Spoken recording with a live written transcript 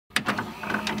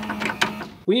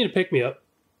we need to pick me up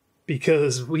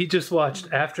because we just watched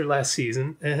After last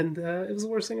season, and it was the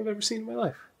worst thing I've ever seen in my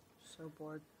life. So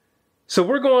bored. So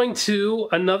we're going to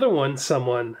another one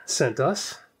someone sent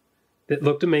us that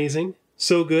looked amazing,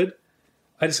 so good.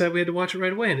 I decided we had to watch it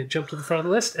right away, and it jumped to the front of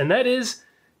the list, and that is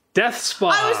Death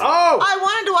Spa. I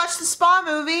wanted to watch the Spa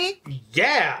movie.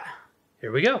 Yeah.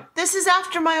 Here we go. This is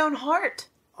after my own heart.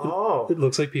 Oh. It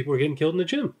looks like people are getting killed in the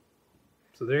gym.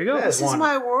 So there you go. This is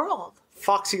my world.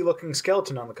 Foxy-looking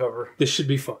skeleton on the cover. This should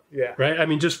be fun. Yeah. Right? I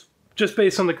mean, just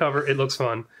based on the cover, it looks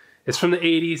fun. It's from the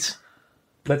 80s.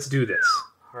 Let's do this.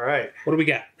 All right. What do we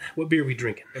got? What beer are we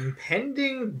drinking?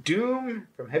 Impending Doom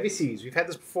from Heavy Seas. We've had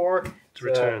this before. It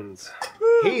returns.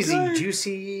 Hazy,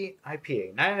 juicy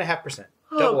IPA. 9.5%.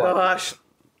 Oh, gosh.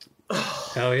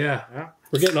 Hell yeah.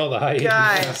 We're getting all the high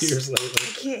Guys, years lately.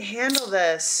 I can't handle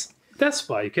this. Death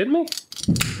Spa, you kidding me?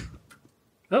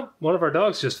 Oh, one of our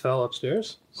dogs just fell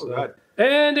upstairs. So. Oh, God.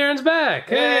 And Aaron's back.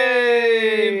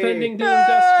 Hey! Impending Doom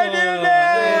Death Spa.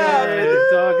 Hey, the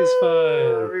dog is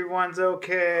fine. Everyone's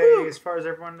okay, as far as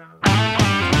everyone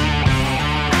knows.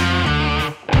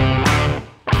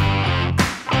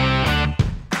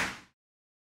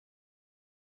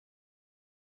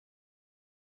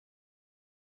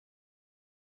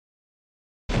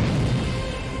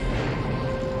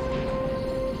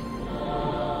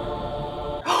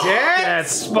 Death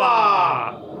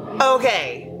Spa.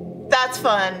 Okay, that's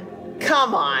fun.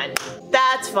 Come on.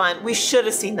 That's fun. We should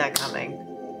have seen that coming.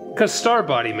 Because Star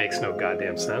Body makes no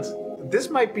goddamn sense. This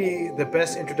might be the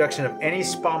best introduction of any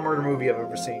spa murder movie I've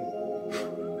ever seen.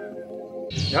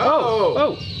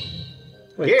 Oh.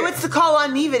 Wait. Yeah. Oh, it's the Call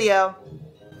on Me video.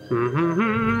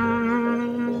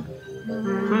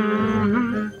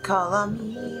 Call on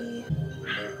me.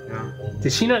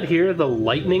 Did she not hear the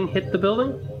lightning hit the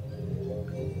building?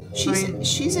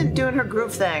 She's in doing her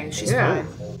groove thing. She's fine.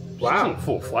 Wow. She's in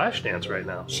full flash dance right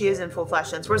now. She is in full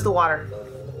flash dance. Where's the water?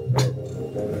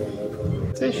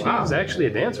 I'd say she was actually a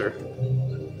dancer.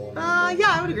 Yeah,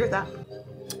 I would agree with that.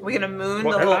 We're gonna moon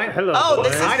Well, the whole. hello, Oh,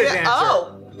 this is Kind of good. dancer.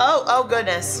 Oh,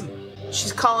 goodness.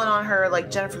 She's calling on her like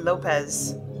Jennifer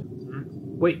Lopez.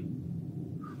 Wait.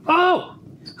 Oh!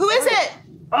 Who is it?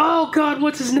 Oh, God,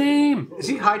 what's his name? Is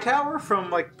he Hightower from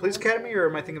like Police Academy, or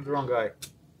am I thinking of the wrong guy?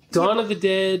 Dawn of the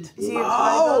Dead. Is he a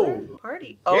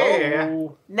party? Oh, Yeah.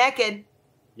 naked.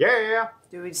 Yeah.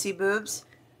 Do we see boobs?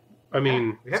 I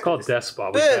mean, it's called Death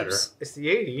Spa. We Boobs. better. It's the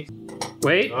 80s.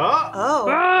 Wait. Oh.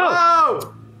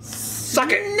 Oh.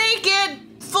 Suck it. Naked.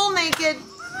 Full naked.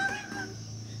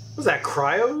 Was that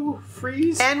cryo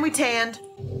freeze? And we tanned.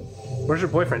 Where's your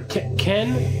boyfriend?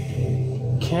 Ken?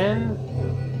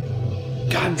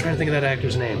 God, I'm trying to think of that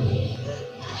actor's name.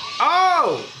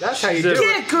 Oh! That's how you do it.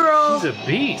 Get it, girl. He's a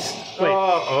beast.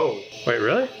 Wait. Wait,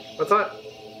 really? I thought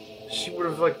she would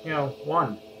have,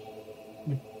 won.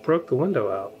 You broke the window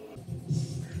out.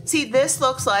 See, this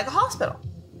looks like a hospital.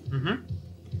 Mm-hmm.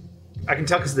 I can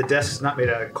tell because the desk is not made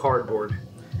out of cardboard.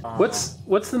 What's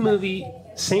the movie?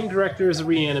 Same director as The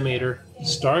Reanimator,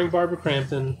 starring Barbara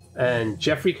Crampton and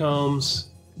Jeffrey Combs,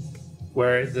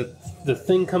 where the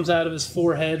thing comes out of his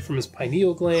forehead from his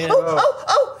pineal gland. Oh.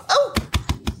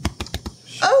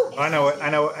 I know it.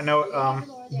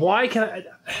 Why can I?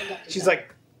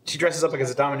 She dresses up like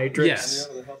as a dominatrix. Yes,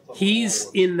 he's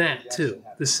in that too.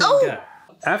 The same guy.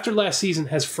 After last season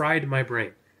has fried my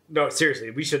brain. No, seriously,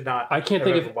 we should not. I can't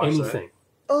think of anything.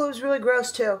 Oh, it was really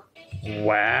gross too.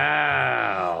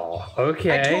 Wow.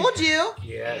 Okay. I told you.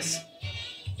 Yes.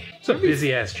 It's a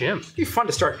busy ass gym. It'd be fun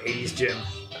to start an 80s gym.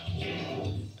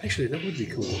 Actually, that would be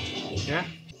cool. Yeah.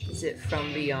 Is it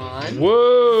From Beyond?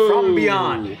 Whoa. From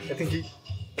Beyond. I think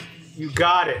you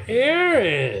got it.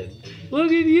 Aaron,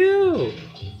 look at you.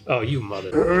 Oh, you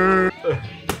mother.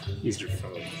 Use your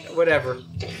phone. Whatever.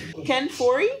 Ken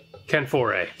Forey? Ken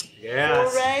Foray.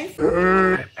 Yes.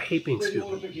 I hate being stupid.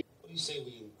 What do you say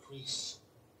we increase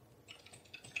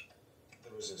the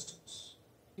resistance?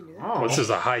 Oh. This is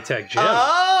a high-tech gym.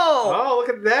 Oh, look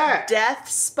at that. Death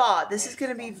Spa. This is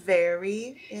going to be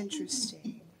very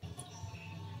interesting.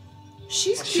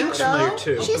 She's cute, looks familiar, though.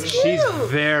 too. She's cute. She's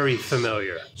very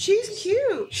familiar. She's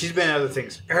cute. She's been in other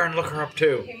things. Aaron, look her up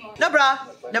too. No bra.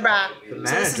 No bra. The So this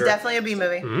is manager. definitely a B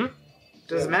movie. Hmm?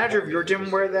 Does the manager of your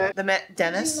gym wear that?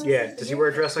 Dennis? Yeah. Does he wear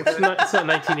a dress like that? It's not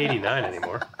 1989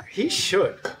 anymore. He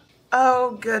should.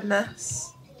 Oh,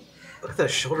 goodness. Look at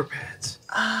those shoulder pads.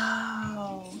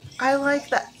 Oh. I like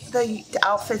the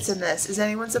outfits in this. Is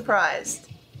anyone surprised?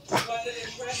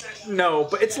 No,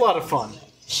 but it's a lot of fun.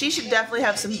 She should definitely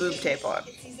have some boob tape on.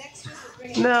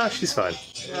 No, she's fine.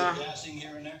 Yeah.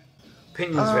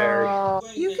 Opinions vary.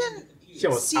 You can She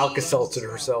almost see Alka-Seltzer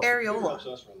herself. areola.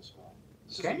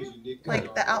 Okay.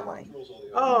 Like the outline.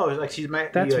 Oh, like she's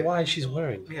That's like, why she's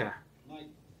wearing. Yeah. Why do you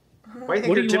think What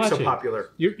her are you gym's so watching? popular?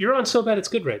 You're on So Bad It's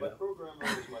Good right now.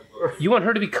 You want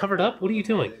her to be covered up? What are you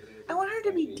doing? I want her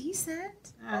to be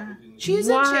decent. She's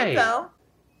in Why? shape though.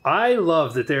 I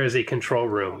love that there is a control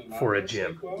room for a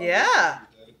gym. Yeah.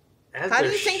 As How do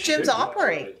there you think should gyms be.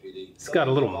 operate? It's got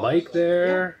a little mic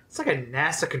there. It's like a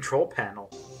NASA control panel.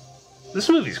 This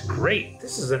movie's great.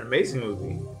 This is an amazing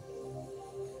movie.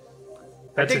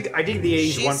 That's I dig the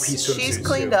 80s one-piece swimsuits. She's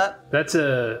cleaned too. up. That's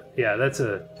a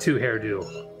two hairdo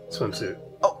swimsuit.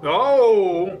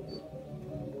 Oh!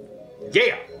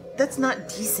 Yeah! That's not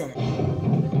decent.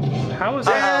 How is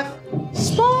that?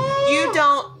 You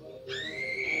don't.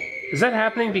 Is that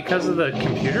happening because of the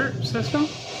computer system?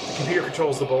 The computer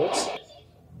controls the bolts.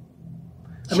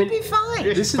 I mean, Be fine.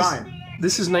 Yeah, this she's is fine.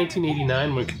 this is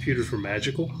 1989 when computers were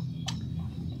magical.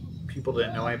 People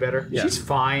didn't know any better. Yeah. She's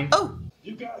fine. Oh,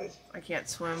 You got it. I can't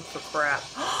swim for crap.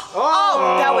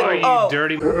 Oh! that would. Oh, you Oh,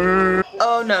 dirty!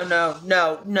 oh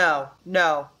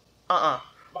no.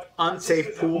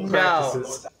 Unsafe pool No.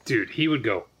 practices. Dude, he would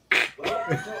go.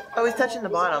 Oh, he's touching the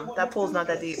bottom. That pool's not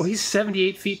that deep. Well, he's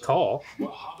 78 feet tall.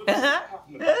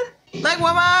 Like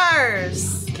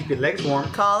Mars. Keep your legs warm.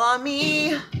 Call on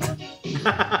me.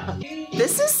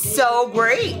 This is so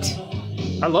great.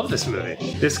 I love this movie.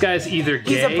 This guy's either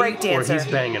He's a gay break or dancer. he's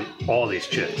banging all these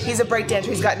chicks. He's a breakdancer.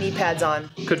 He's got knee pads on.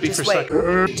 Could be Just for wait.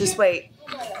 suck. Just wait.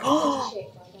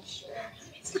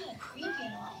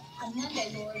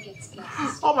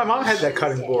 Oh, my mom had that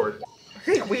cutting board.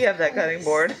 We have that cutting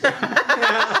board. Oh!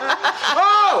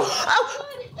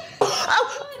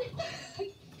 Oh!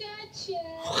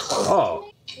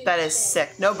 Oh, That is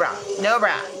sick. No bra. No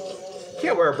bra.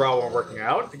 Can't wear a bra while working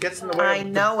out. It gets in the way I of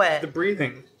know it. the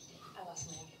breathing.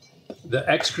 the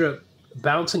extra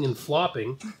bouncing and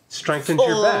flopping strengthens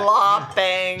your back.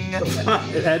 Flopping.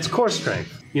 It adds core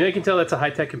strength. You know, you can tell that's a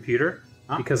high-tech computer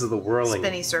because of the whirling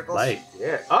Spinny circles. light.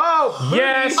 Yeah. Oh!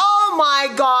 Yes! Oh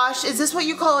my gosh. Is this what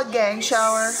you call a gang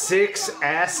shower? 6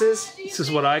 asses? This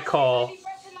is what I call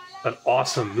an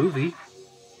awesome movie.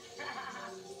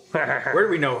 Where do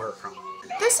we know her from?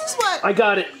 This is what I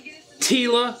got it.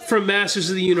 Tila from Masters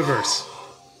of the Universe.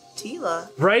 Tila.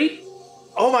 Right?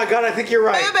 Oh my god, I think you're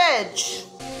right. Boobage.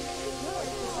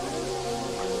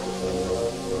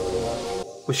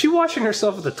 Was she washing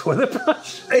herself with a toilet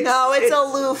brush? No, it's a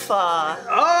loofah.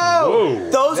 Oh! Whoa.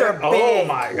 Those are Oh big.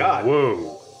 my god.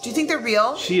 Whoa. Do you think they're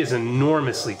real? She is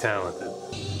enormously talented.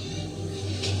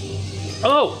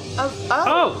 Oh! Oh.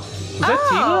 Oh! Is that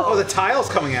Oh, the tile's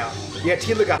coming out. Yeah,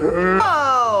 Tila got.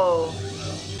 Oh.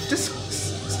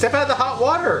 Just step out of the hot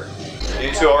water.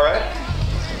 You two alright?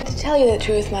 To tell you the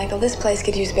truth, Michael, this place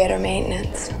could use better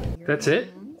maintenance. Tila? That's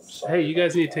it? Hey, you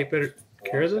guys need to take better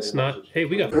care of this? Not, hey,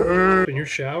 we got in your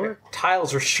shower?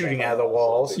 Tiles are shooting out of the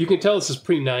walls. You can tell this is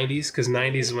pre-90s, because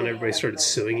 90s is when everybody started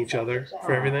suing each other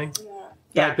for everything.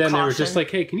 Yeah, Back then, they were caution. just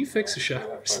like, hey, can you fix the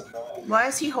showers? Why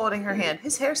is he holding her hand?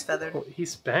 His hair's feathered. Well,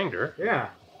 he's banged her. Yeah.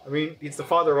 I mean, he's the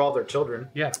father of all their children.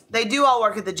 Yeah. They do all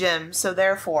work at the gym, so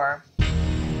therefore.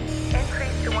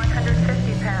 Increase to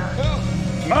 150 pounds.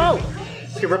 Oh!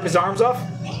 Does he rip his arms off?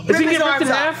 Is he Rip his get ripped arms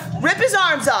in off. half? Rip his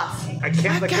arms off. I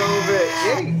can't let go of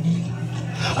it. Yay.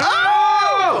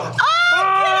 Oh! Oh!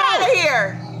 Get out of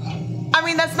here! I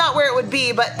mean, that's not where it would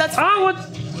be, but that's. Oh, what?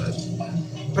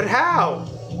 But how?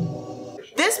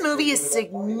 This movie is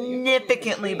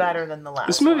significantly better than the last.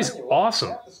 This movie's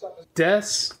awesome.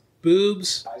 Deaths,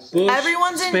 boobs, bush,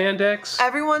 Everyone's in- spandex.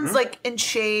 Everyone's like in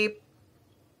shape,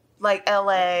 like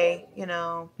LA, you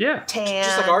know, Yeah. tan.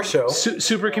 Just like our show.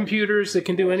 Supercomputers that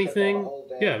can do anything.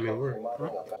 Yeah, I mean,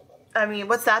 I mean,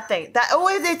 what's that thing?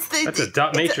 It's the. that's a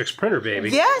dot matrix printer, baby.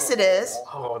 Yes, it is.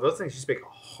 Oh, those things just make a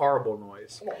horrible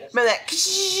noise. Remember that?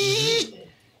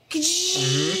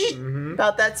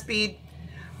 About that speed.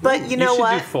 But you know should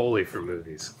what? do Foley for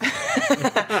movies.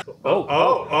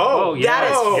 Oh, yeah.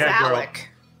 That is yeah, girl. phallic.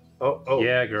 Oh.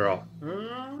 Yeah, girl.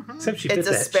 Except she It's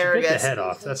bit asparagus. the head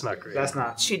off. That's not great. That's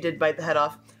not. She did bite the head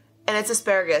off. And it's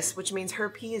asparagus, which means her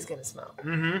pee is gonna smell.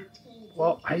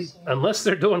 Well, unless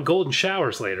they're doing golden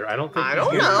showers later, I don't think I he's don't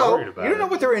gonna be know. worried about You don't know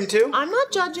it. what they're into. I'm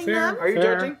not judging Fair, them. Are you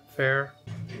fair, judging? Fair.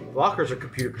 Lockers are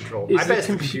computer controlled. Is I bet it's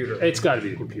the computer. It's got to be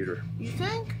the computer. You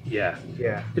think? Yeah.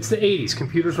 Yeah. It's the 80s.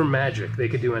 Computers were magic. They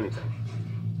could do anything.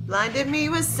 Blinded me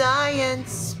with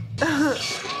science. Oh!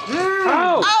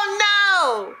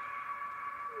 Oh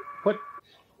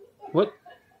What?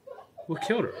 What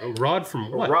killed her? A rod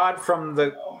from what? A rod from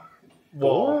the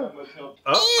wall. no!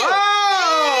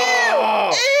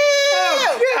 Oh!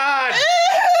 Ew! God!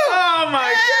 Ew! Oh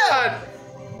my God!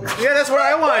 Yeah, that's what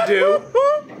I want to do.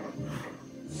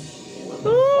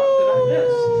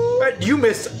 Brett, you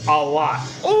missed a lot.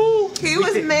 Oh, he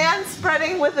was man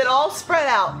spreading with it all spread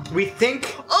out. We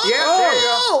think. Oh! Yeah, there you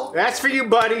go. That's for you,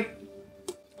 buddy.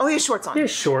 Oh, he has shorts on. He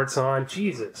has shorts on.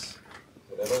 Jesus.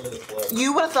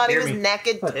 You would have thought he Hear was me.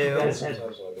 naked too.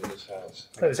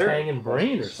 That was hanging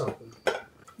brain or something.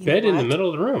 You Bed know in the what?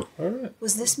 middle of the room. All right.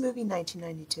 Was this movie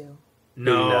 1992?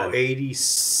 No, 89.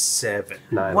 87.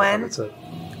 9. When? That's it.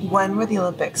 When were the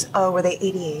Olympics? Oh, were they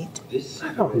 88?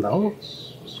 I don't know.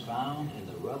 Was found in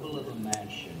the rubble of a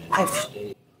mansion in I've-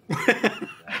 state. Burned to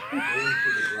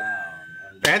the ground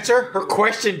and Answer her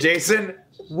question, Jason.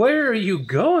 Where are you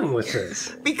going with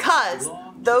this? Because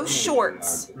those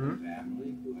shorts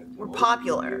family who had were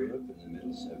popular. Europe in the middle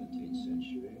 17th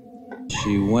century.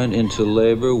 She went into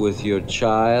labor with your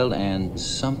child and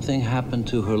something happened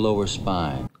to her lower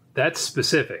spine. That's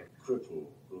specific. Crippled,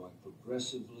 growing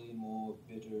progressively more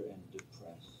bitter and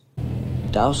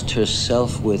depressed. Doused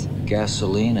herself with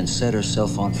gasoline and set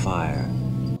herself on fire.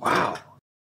 Wow.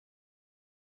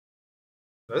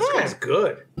 This guy's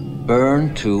good.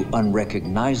 Burned to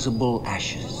unrecognizable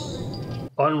ashes.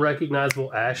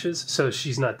 Unrecognizable ashes, so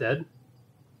she's not dead?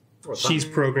 She's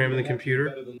programming the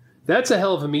computer? That's a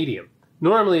hell of a medium.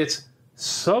 Normally it's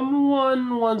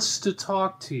someone wants to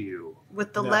talk to you.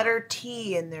 With the letter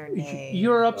T in their name.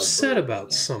 You're upset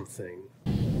about something.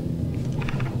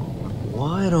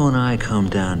 Why don't I come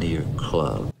down to your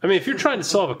club? I mean, if you're trying to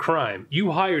solve a crime, you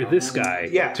hire this guy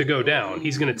to go down.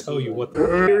 He's going to tell you what the...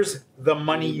 Here's the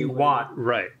money you want.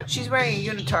 Right. She's wearing a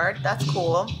unitard. That's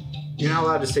cool. You're not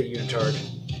allowed to say unitard.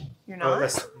 You're Oh, not?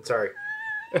 that's sorry.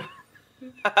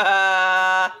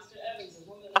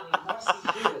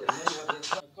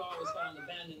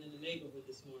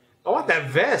 I want that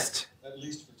vest. At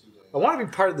least for 2 days. I want to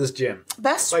be part of this gym.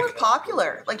 Vests Like, were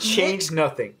popular. Like Change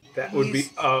nothing. That would be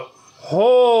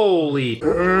Holy...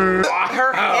 her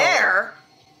hair.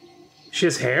 She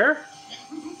has hair?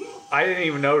 I didn't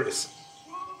even notice.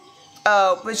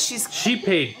 Oh, but she's She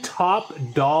paid top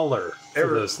dollar for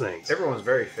those things. Everyone's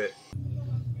very fit.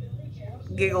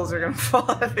 giggles are gonna fall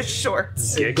out of his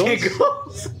shorts. Giggles?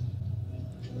 Giggles.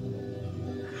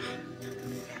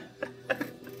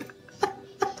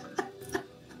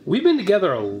 We've been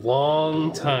together a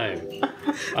long time.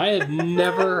 I have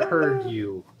never heard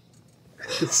you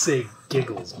say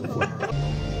giggles before.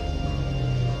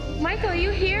 Michael, are you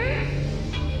here?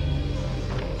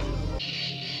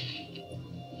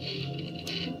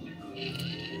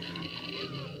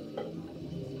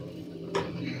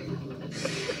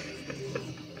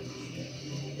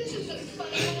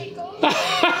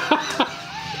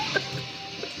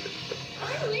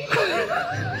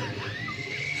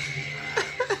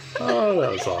 Oh,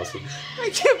 that was awesome. I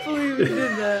can't believe we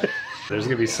did that. There's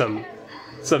gonna be some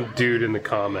dude in the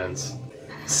comments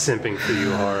simping for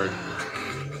you hard.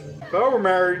 If I were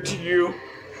married to you,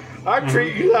 I'd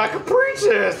treat you like a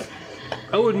princess.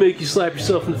 I would make you slap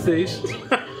yourself in the face.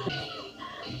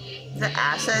 The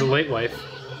acid. The late wife.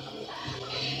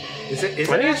 Is it?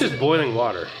 I think it's just boiling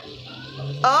water.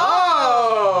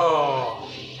 Oh!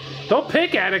 Don't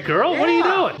pick at it, girl. What are you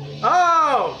doing?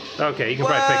 Oh! Okay, you can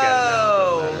probably pick at it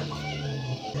now. Doesn't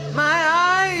matter. My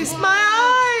eyes!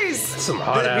 My eyes! That's some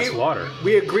hot ass water.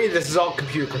 We agree this is all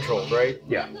computer controlled, right?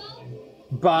 Yeah.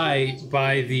 By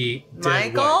the dead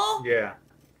wife. Michael? Yeah.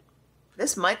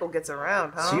 This Michael gets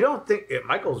around, huh? So you don't think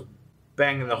Michael's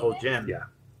banging the whole gym? Yeah.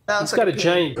 That He's looks got like a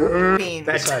giant peen.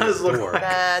 That beside does his look door. like.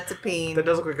 That's a peen. That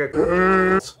does look like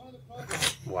a.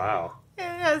 Wow. It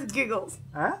has giggles.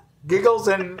 Huh? Giggles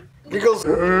and giggles.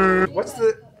 What's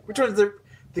the? Which one's the?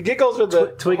 The giggles or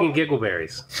the? Twig and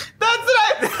giggleberries. That's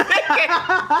what I'm thinking!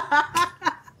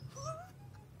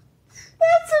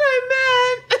 That's what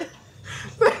I meant!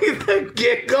 The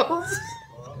giggles.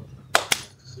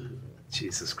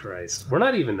 Jesus Christ. We're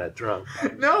not even that drunk.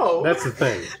 No. That's the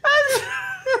thing.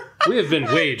 We have been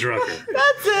way drunker.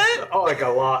 That's it! Oh, like a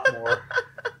lot more.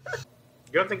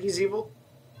 You don't think he's evil?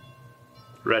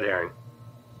 Red herring.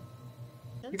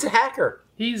 He's a hacker.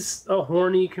 He's a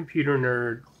horny computer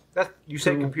nerd. That you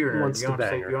say Who computer nerd. wants You to don't, have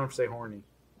to say, bang her? you don't have to say horny.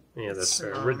 Yeah, that's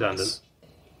fair. Redundant.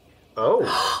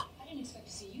 Oh.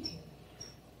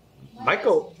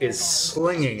 Michael is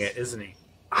slinging it, isn't he?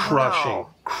 Crushing. Wow.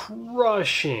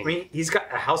 Crushing. I mean, he's got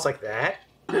a house like that.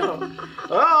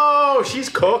 Oh, she's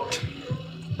cooked.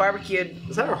 Barbecued.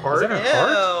 Is that her heart? Is that her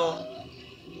heart? Ew.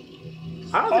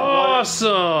 I don't think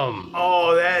Awesome.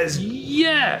 Oh, that is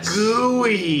Yes.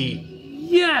 gooey.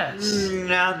 Yes.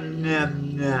 Nom,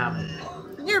 nom, nom.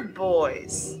 You're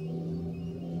boys.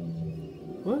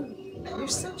 What? You're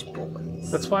such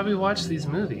boys. That's why we watch these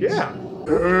movies. Yeah.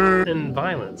 And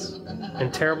violence.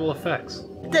 And terrible effects.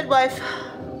 Dead wife.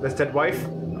 That's dead wife.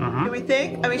 Do we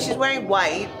think? I mean, she's wearing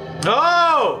white.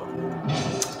 Oh!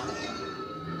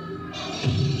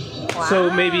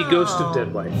 So maybe Ghost of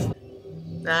Dead Wife.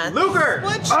 That's Luger!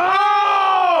 what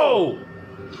Oh!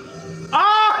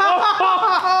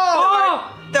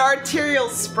 Oh! the arterial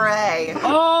spray.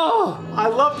 Oh! I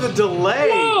love the delay.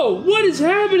 Whoa! What is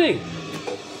happening?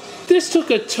 This took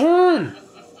a turn.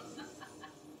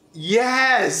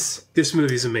 Yes! This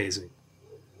movie's amazing.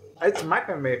 It's my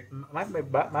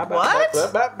What?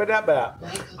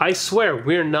 I swear,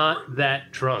 we're not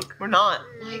that drunk. We're not.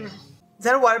 Is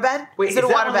that a waterbed? Wait, is it a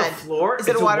that on waterbed? the floor? Is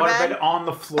it a waterbed? On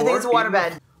the floor? I think it's a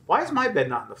waterbed. Why is my bed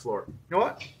not on the floor? You know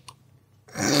what?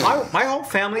 my whole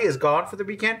family is gone for the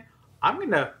weekend. I'm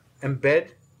gonna embed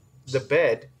the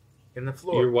bed in the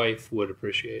floor. Your wife would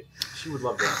appreciate. She would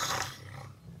love that.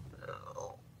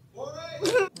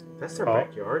 That's their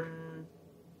backyard.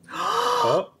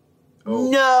 Oh,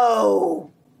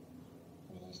 No.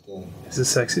 is this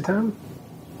sexy time?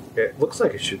 It looks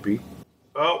like it should be.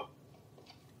 Oh.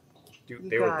 Dude,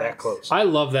 they were that guys. close. I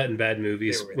love that in bad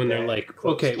movies They were when they're that like,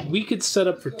 close. okay, we could set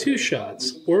up for 2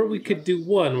 shots, or we could do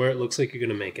one where it looks like you're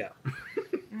gonna make out.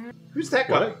 Who's that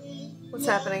guy? What? What's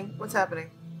happening? What's happening?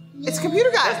 It's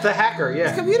computer guy. That's the hacker, It's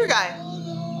yeah. computer guy.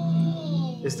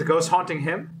 Is the ghost haunting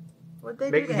him? What'd they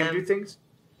Making do to him him? do things?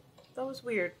 That was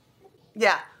weird.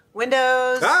 Yeah.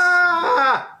 Windows.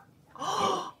 Ah!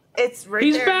 It's right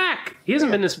He's there. back. He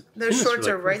hasn't been this. Those in this shorts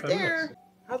for are like right 45 there. minutes.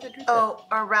 How'd they do that? Oh,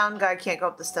 our round guy can't go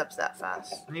up the steps that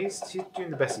fast. He's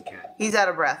doing the best he can. He's out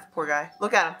of breath. Poor guy.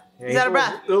 Look at him. Yeah, he's out of a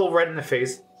breath. little red in the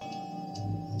face.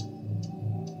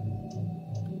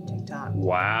 TikTok.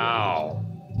 Wow.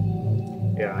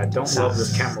 Yeah, I don't love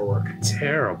this camera work.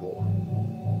 Terrible.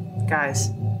 Guys.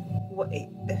 Wait.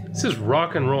 This is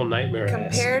rock and roll nightmare.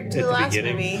 Compared to at the the last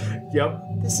beginning. movie, Yep.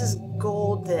 this is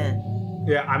golden.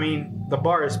 Yeah, I mean, the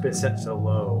bar has been set so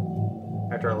low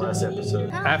after our last episode.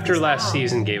 After last Stop.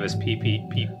 season gave us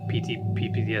PTSD.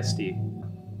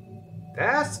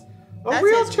 That's a That's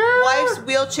wheelchair! his wife's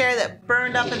wheelchair that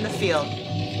burned up in the field.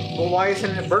 Well, why isn't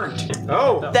it burnt?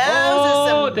 Oh! Those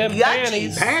are some them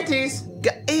gutchies. Panties!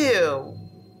 Ew.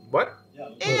 What?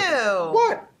 Ew.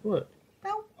 What? What?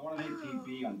 No. I want an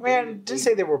APB on Man, it didn't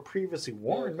say they were previously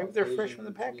worn. Maybe they're fresh from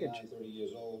the 29, package. 30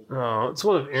 years old. Oh, it's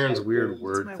one of Aaron's weird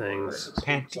word my things.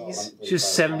 Panties? It's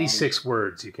just 76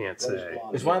 words you can't say.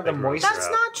 Is one of them moist? That's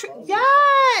not true.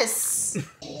 Yes.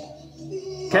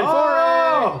 Ken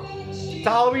Oh! The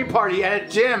Halloween party at a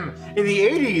gym in the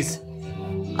 80s.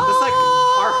 Just like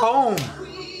our home.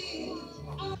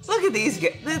 Look at these.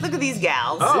 Look at these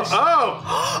gals. Oh! Oh!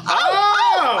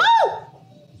 Oh!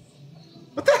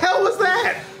 What the hell was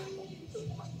that?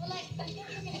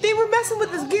 They were messing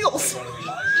with his giggles.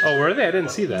 Oh, were they? I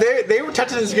didn't see that. They were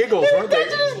touching his giggles, They were weren't they?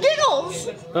 touching his giggles.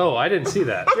 Oh, I didn't see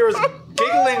that. There was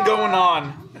giggling going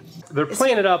on. They're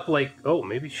playing it up like, oh,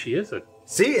 maybe she is a.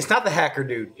 See, it's not the hacker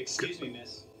dude. Excuse me,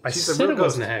 miss. I She's a said real it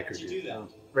wasn't a ghost. hacker. Did you Dude. do that?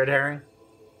 Red herring.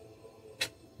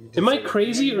 Am I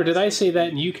crazy, or did I say that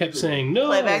and you kept saying no?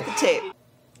 Play back the tape.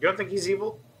 You don't think he's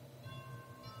evil?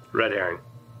 Red herring.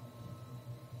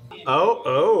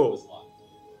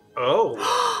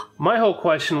 Oh. My whole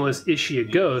question was, is she a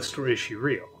ghost or is she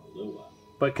real?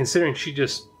 But considering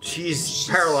she's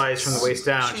paralyzed from the waist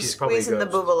down. She's She's probably a squeezing the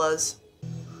ghost. boobalas.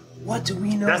 What do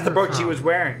we know? That's the brooch he was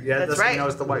wearing. Yeah, That's what right. he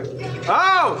knows the wife.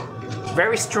 Oh!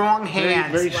 Very strong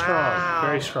hands. very strong. Wow.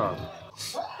 Very strong.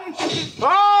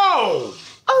 Oh!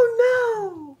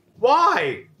 Oh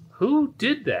Why? Who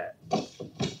did that?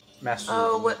 Master.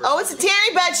 no. Oh, it's a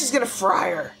Tammy bed. She's gonna fry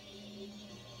her.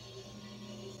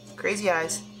 Crazy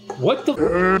eyes. What the f-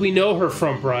 do we know her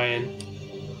from, Brian?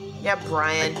 Yeah,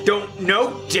 Brian. Don't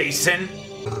know, Jason.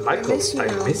 miss you. I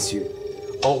miss you.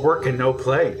 All work and no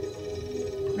play.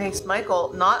 Makes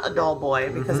Michael not a dull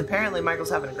boy because apparently Michael's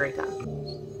having a great time.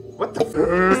 What the f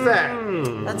is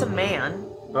that? That's a man.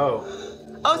 Oh.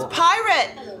 Oh, it's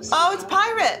pirate. Oh, it's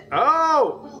pirate.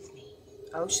 Oh!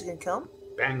 Oh, she's gonna kill him.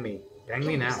 Bang me. Bang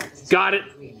me now. Got it.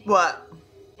 What?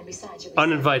 And besides, you're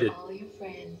Uninvited. all your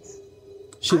friends.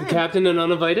 She the captain and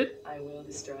uninvited? I will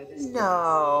destroy this.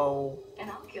 No. And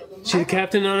I'll kill them. She the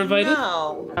captain and uninvited?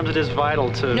 No. Sometimes it is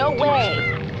vital to... No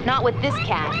way. Not with this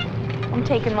cat. I'm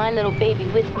taking my little baby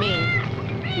with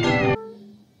me.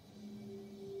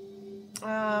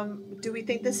 Do we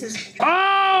think this is?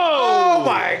 Oh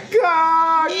my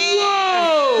god!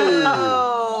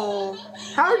 Oh.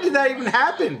 How did that even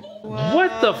happen?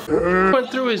 What the f went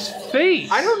through his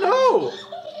face? I don't know.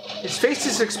 His face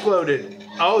just exploded.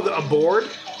 Oh, a board?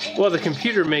 Well, the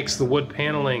computer makes the wood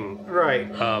paneling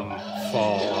Right.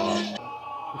 fall off.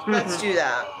 Let's do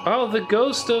that. Oh, the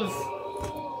ghost of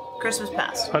Christmas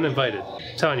past. uninvited.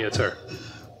 I'm telling you, it's her.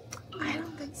 I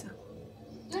don't think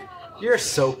You're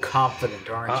so confident,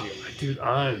 aren't you? Dude,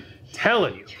 I'm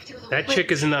telling you, that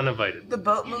chick isn't uninvited. The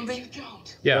boat movie?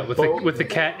 Yeah, The with the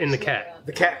cat in the cat.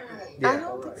 The cat. I Yeah.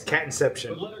 don't think so. Cat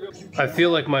Inception. I feel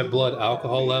like my blood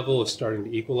alcohol level is starting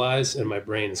to equalize, and my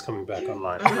brain is coming back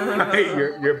online.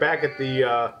 you're back at the.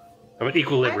 I'm at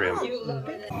equilibrium.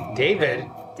 David.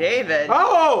 David.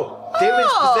 Oh, David's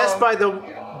Oh. possessed by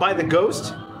the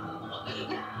ghost.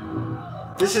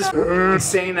 This is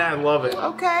insane. I love it.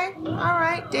 Okay. All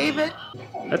right, David.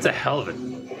 That's a hell of a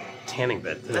tanning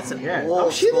bed. That's a Yeah. old Oh,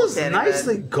 she school looks David.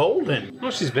 nicely golden. Well,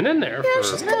 she's been in there Yeah, for.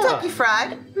 she's Kentucky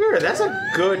Fried. Here, that's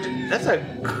a good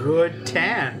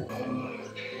tan.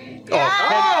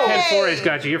 Oh, Ken Yay! Forey's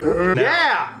got you. You're now.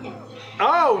 Yeah.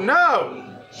 Oh no.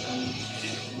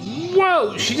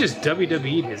 Whoa! She just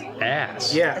WWE'd his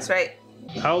ass. Yeah. That's right.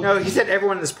 No, he said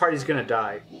everyone in this party's gonna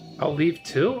die. I'll leave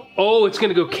too. Oh, it's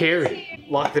gonna go carry.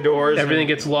 Lock the doors. Everything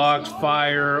gets locked,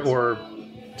 fire or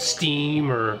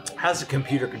steam or How's the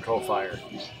computer control fire?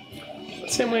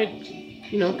 same way,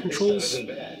 controls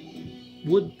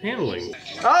wood paneling.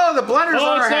 Oh, the blender's Oh,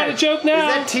 on her it's not head. a joke now.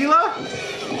 Is that Tila?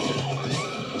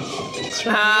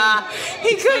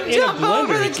 He couldn't in a jump blender,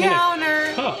 over the it's in a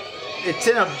counter. cup. It's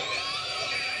in a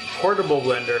portable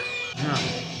blender.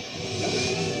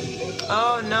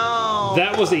 Oh no.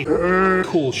 That was a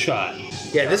cool shot.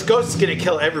 Yeah, this ghost is gonna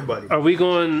kill everybody. Are we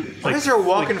going Why like is there a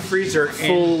walk-in freezer in?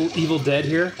 full Evil Dead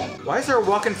here? Why is there a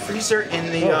walk-in freezer in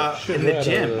the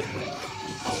gym?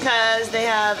 Because they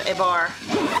have a bar.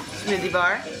 Smoothie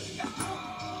bar.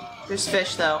 There's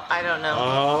fish though. I don't know.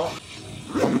 Oh,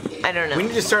 I don't know. we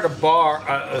need to start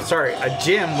a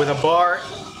gym with a bar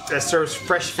that serves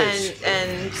fresh fish.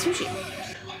 and sushi.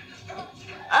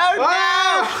 Oh no!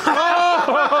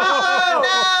 Oh!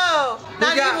 Oh no!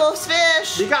 Not evil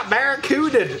fish! You got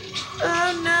barracuda.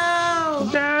 Oh no!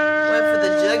 Went for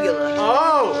the jugular.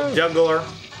 Oh, juggler.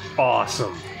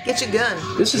 Awesome. Get your gun.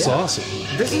 This is awesome.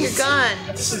 This Get your is gun.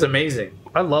 this is amazing.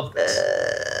 I love this.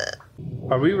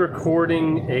 Are we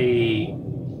recording a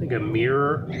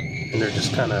mirror and they're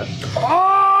just kind of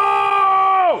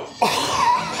Oh!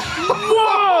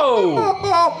 Whoa!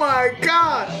 Oh my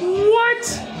God!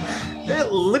 What?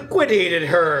 It liquidated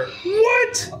her.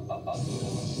 What?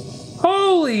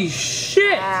 Holy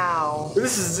shit! Wow.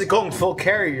 This is going full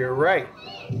carry. You're right.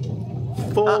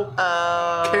 Full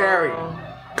carry.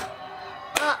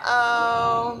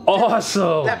 Uh-oh.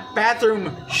 Awesome. That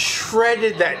bathroom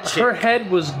shredded that chick. Her head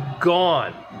was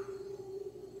gone.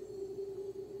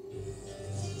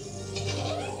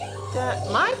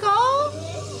 Michael?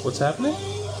 What's happening?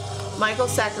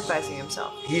 Michael's sacrificing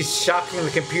himself. He's shocking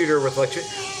the computer with electric.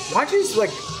 Why don't you just like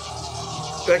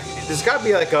there's got to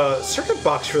be like a circuit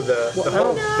box for the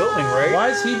whole building, right? Why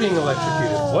is he being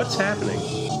electrocuted? What's happening?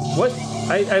 What?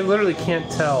 I literally can't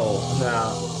tell.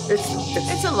 No,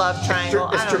 It's a love triangle.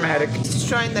 It's I don't dramatic. know. It's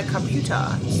destroying the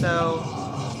computer, so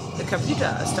the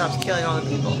computer stops killing all the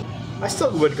people. I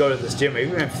still would go to this gym,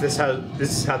 even if this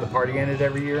is how the party ended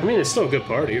every year. I mean, it's still a good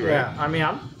party, right? Yeah, I mean,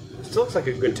 it still looks like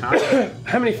a good time.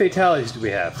 How many fatalities do we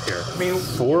have here? I mean,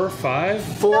 4 or 5?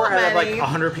 4 Not out of like many.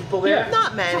 100 people there. Yeah.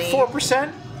 Not many. For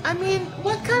 4%, I mean,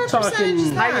 what kind of Talking percentage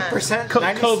is that? 90%,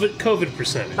 COVID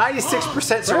percentage.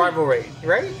 96% survival rate,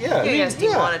 right? Yeah. He gets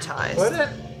demonetized. What it?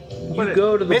 You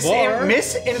go to the bar.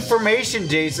 Misinformation,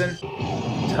 Jason.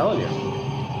 I'm telling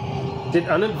you. Did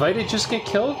Uninvited just get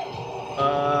killed?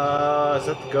 Is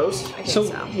that the ghost? I think So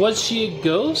so. was she a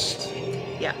ghost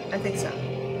Yeah, I think so.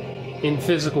 in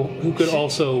physical who could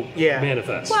also Yeah.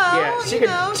 manifest? Well, Yeah, she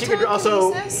could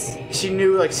also. She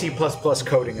knew like C++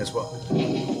 coding as well.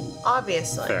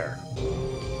 Obviously. Fair. Is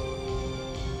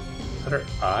that her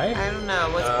eye? I don't know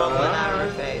what's bubbling out of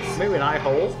her face. Maybe an eye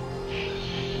hole.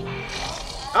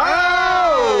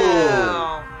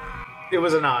 Oh! It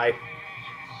was an eye.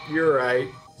 You're right.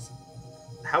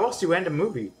 How else do you end a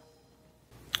movie?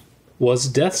 Was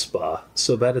Death Spa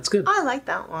so bad it's good? I like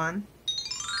that one.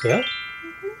 Yeah?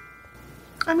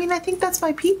 I mean, I think that's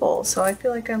my people, so I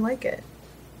feel like I like it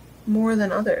more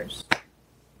than others.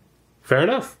 Fair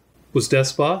enough. Was Death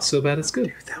Spa so bad it's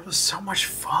good? That was so much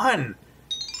fun.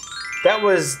 That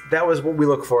was what we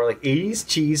look for. Like 80s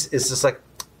cheese is just like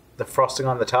the frosting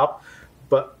on the top,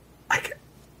 but like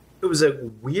it was a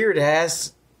weird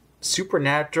ass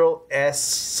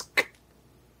supernatural-esque.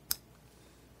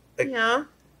 Yeah.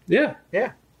 Yeah.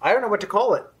 Yeah. I don't know what to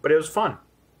call it, but it was fun.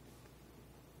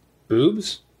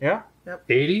 Boobs? Yeah.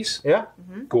 80s? Yeah.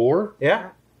 Gore? Yeah.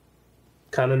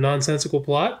 Kind of nonsensical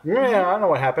plot? Yeah, I don't know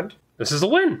what happened. This is a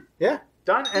win. Yeah.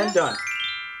 Done and done.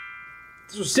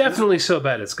 This was Definitely so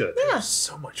bad it's good. Yeah.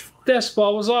 so much fun. Death Spa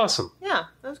was awesome. Yeah,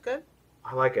 that was good.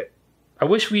 I like it. I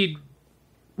wish we'd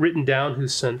written down who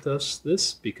sent us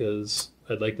this because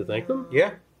I'd like to thank them.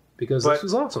 Yeah. Because But- this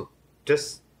was awesome.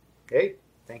 Just, hey,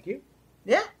 thank you.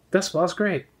 Yeah. This was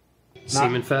great.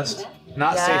 Semen Fest.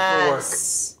 Not safe for work.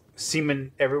 Yes.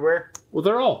 Semen everywhere. Well,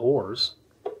 they're all whores.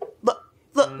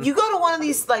 Look, you go to one of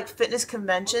these like fitness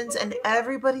conventions and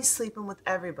everybody's sleeping with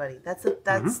everybody. That's the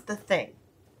thing.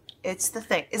 It's the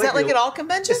thing. Is that like at all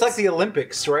conventions? It's like the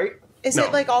Olympics, right? Is No,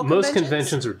 it like all most conventions?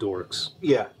 conventions are dorks.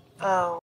 Yeah. Oh.